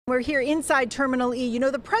We're here inside Terminal E. You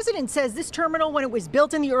know, the president says this terminal, when it was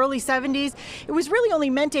built in the early 70s, it was really only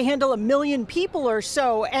meant to handle 1 million people or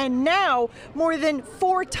so. And now more than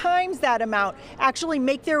 4 times that amount actually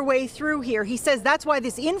make their way through here. He says that's why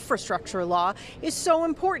this infrastructure law is so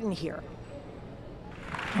important here.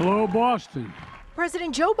 Hello, Boston.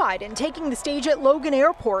 President Joe Biden taking the stage at Logan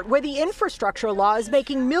Airport, where the infrastructure law is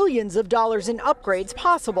making millions of dollars in upgrades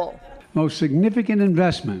possible. Most significant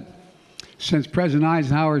investment since President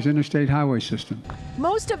Eisenhower's interstate highway system.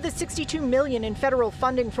 Most of the $62 million in federal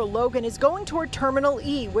funding for Logan is going toward Terminal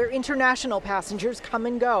E, where international passengers come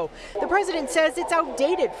and go. The president says it's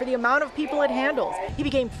outdated for the amount of people it handles. He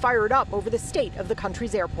became fired up over the state of the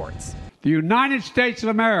country's airports. The United States of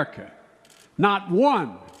America, not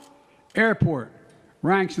one airport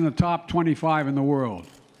ranks in the top 25 in the world.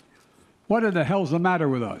 What the hell's the matter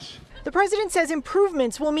with us? The president says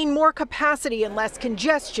improvements will mean more capacity and less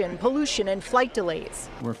congestion, pollution, and flight delays.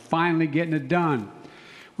 We're finally getting it done.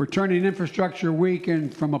 We're turning Infrastructure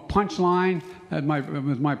Weekend from a punchline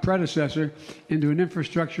with my predecessor into an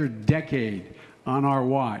infrastructure decade on our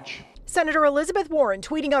watch. Senator Elizabeth Warren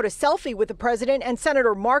tweeting out a selfie with the president and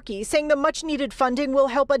Senator Markey saying the much-needed funding will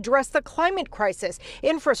help address the climate crisis,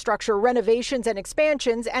 infrastructure renovations and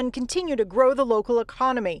expansions, and continue to grow the local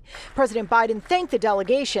economy. President Biden thanked the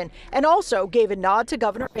delegation and also gave a nod to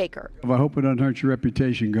Governor Baker. I hope it doesn't hurt your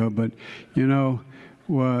reputation, Go, but, you know,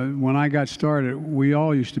 when I got started, we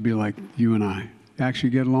all used to be like you and I.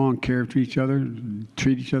 Actually get along, care for each other,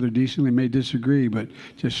 treat each other decently, may disagree, but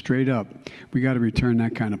just straight up, we got to return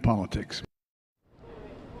that kind of politics.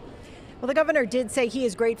 Well, the governor did say he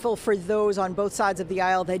is grateful for those on both sides of the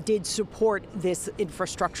aisle that did support this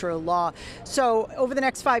infrastructure law. So over the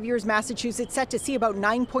next 5 years, Massachusetts set to see about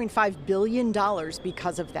 $9.5 billion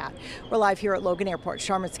because of that. We're live here at Logan Airport.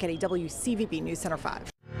 Sharma Sketty, WCVB News Center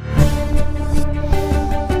 5.